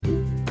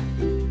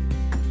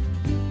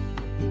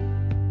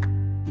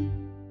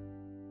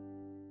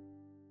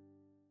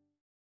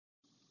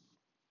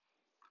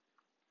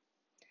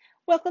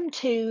Welcome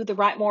to the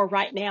Write More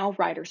Right Now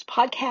Writers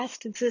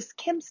Podcast. This is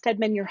Kim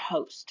Stedman, your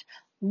host.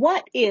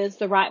 What is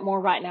the Write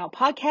More Right Now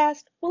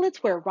podcast? Well,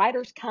 it's where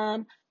writers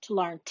come to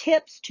learn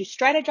tips to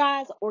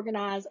strategize,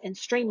 organize, and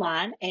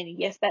streamline, and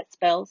yes, that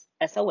spells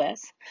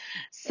SOS,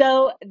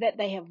 so that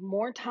they have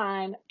more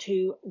time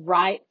to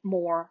write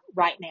more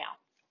right now.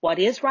 What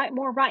is Write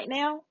More Right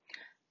Now?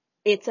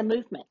 It's a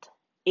movement.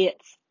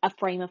 It's a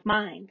frame of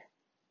mind.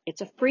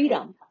 It's a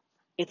freedom.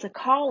 It's a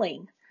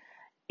calling.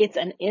 It's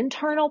an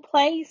internal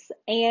place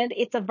and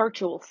it's a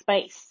virtual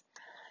space.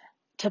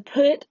 To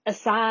put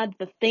aside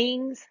the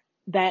things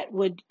that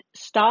would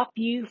stop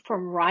you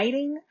from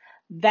writing,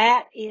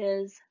 that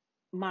is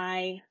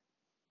my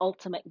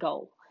ultimate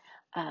goal.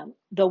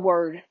 The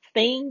word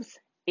things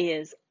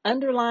is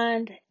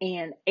underlined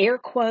and air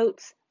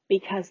quotes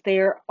because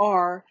there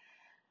are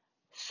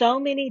so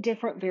many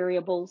different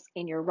variables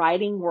in your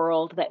writing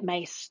world that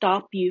may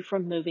stop you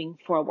from moving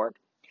forward.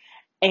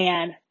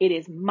 And it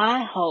is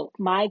my hope,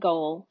 my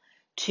goal,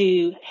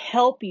 to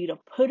help you to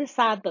put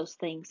aside those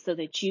things so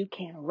that you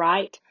can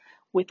write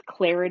with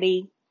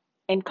clarity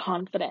and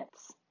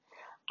confidence.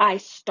 I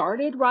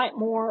started Write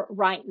More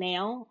Right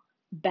Now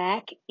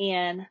back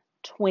in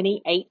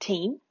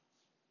 2018.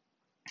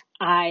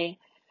 I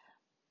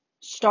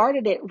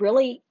started it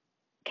really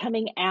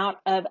coming out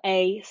of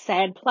a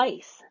sad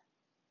place.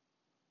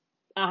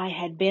 I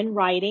had been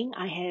writing.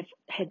 I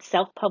had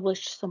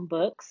self-published some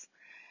books,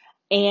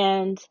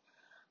 and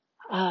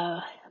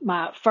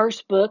my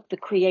first book, The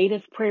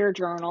Creative Prayer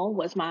Journal,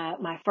 was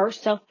my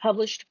first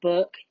self-published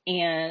book,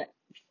 and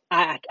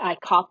I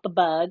caught the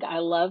bug. I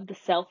love the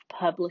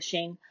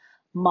self-publishing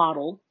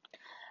model.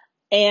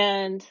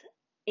 And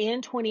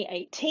in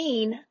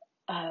 2018,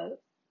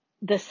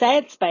 the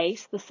sad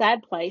place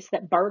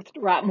that birthed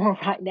Write More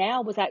Right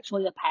Now was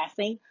actually the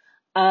passing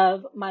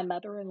of my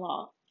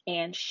mother-in-law.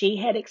 And she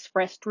had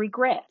expressed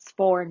regrets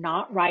for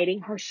not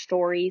writing her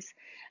stories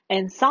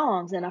and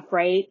songs and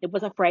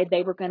was afraid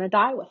they were going to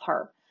die with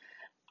her.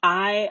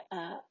 I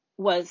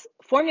was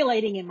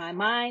formulating in my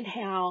mind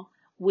how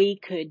we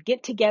could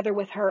get together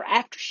with her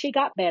after she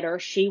got better.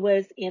 She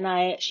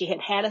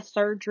had had a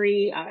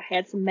surgery,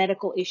 had some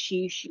medical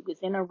issues. She was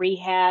in a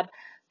rehab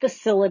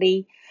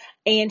facility,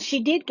 and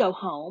she did go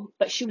home,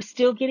 but she was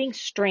still getting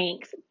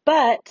strength.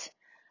 But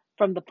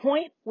from the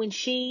point when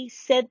she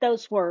said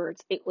those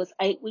words, it was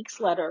 8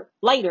 weeks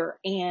later,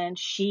 and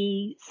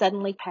she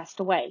suddenly passed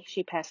away.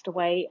 She passed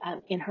away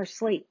in her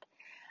sleep.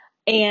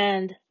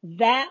 And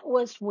that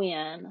was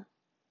when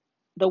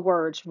the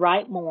words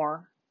 "write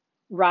more,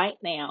 right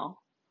now"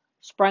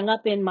 sprung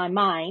up in my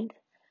mind.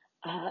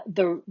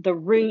 The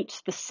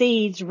roots, the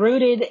seeds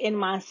rooted in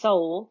my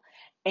soul.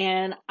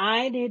 And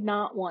I did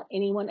not want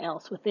anyone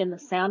else within the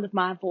sound of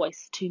my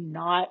voice to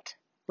not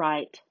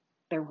write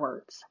their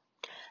words.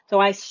 So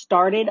I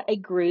started a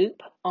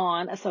group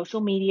on a social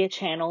media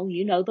channel,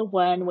 the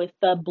one with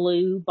the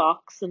blue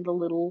box and the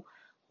little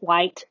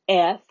white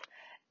F.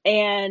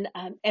 And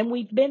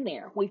we've been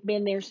there. We've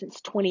been there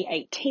since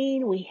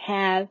 2018. We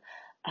have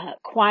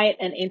quite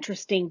an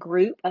interesting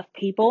group of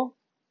people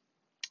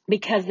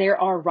because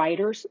there are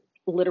writers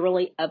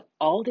literally of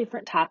all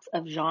different types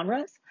of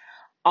genres,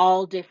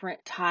 all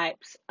different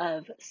types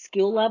of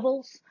skill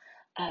levels,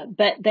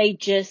 but they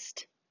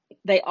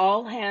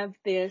all have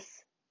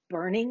this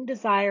burning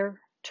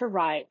desire to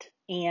write,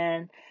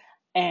 and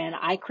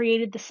I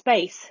created the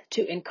space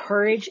to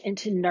encourage and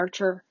to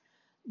nurture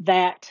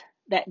that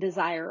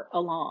desire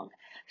along.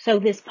 So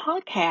this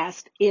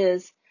podcast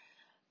is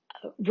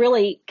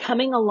really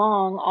coming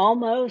along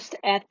almost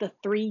at the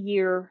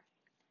 3-year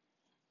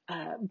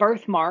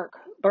birth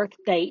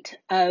date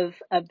of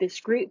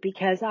this group,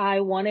 because I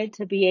wanted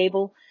to be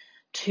able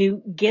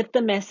to get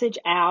the message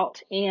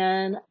out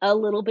in a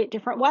little bit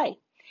different way.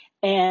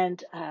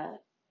 And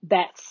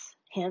that's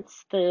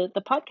hence the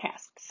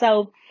podcast.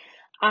 So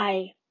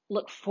I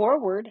look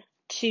forward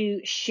to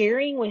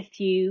sharing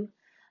with you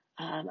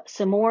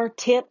some more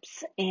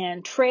tips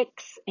and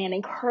tricks and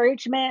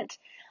encouragement,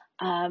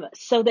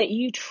 so that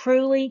you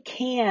truly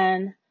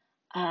can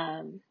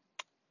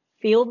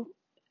feel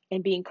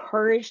and be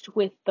encouraged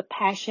with the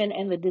passion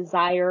and the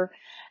desire,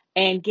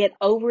 and get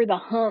over the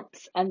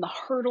humps and the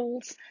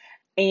hurdles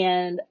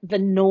and the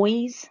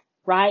noise,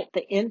 right?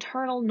 The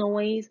internal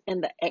noise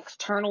and the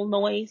external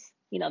noise.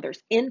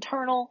 There's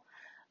internal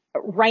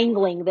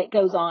wrangling that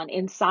goes on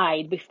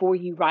inside before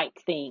you write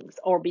things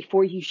or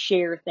before you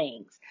share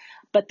things.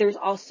 But there's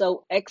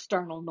also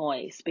external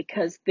noise,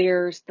 because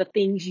there's the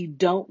things you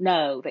don't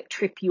know that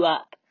trip you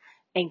up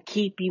and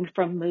keep you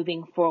from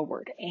moving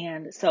forward.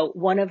 And so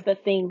one of the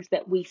things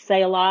that we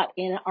say a lot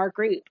in our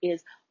group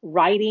is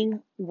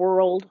writing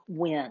world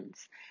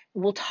wins.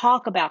 We'll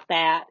talk about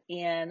that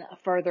in a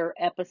further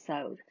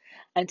episode.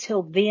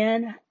 Until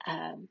then,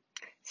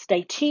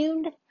 stay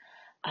tuned.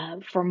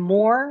 For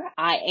more,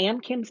 I am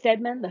Kim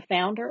Stedman, the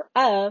founder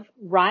of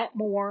Write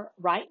More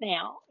Right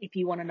Now. If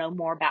you want to know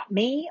more about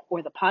me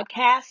or the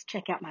podcast,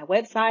 check out my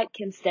website,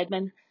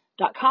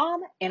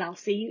 kimstedman.com, and I'll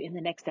see you in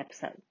the next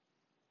episode.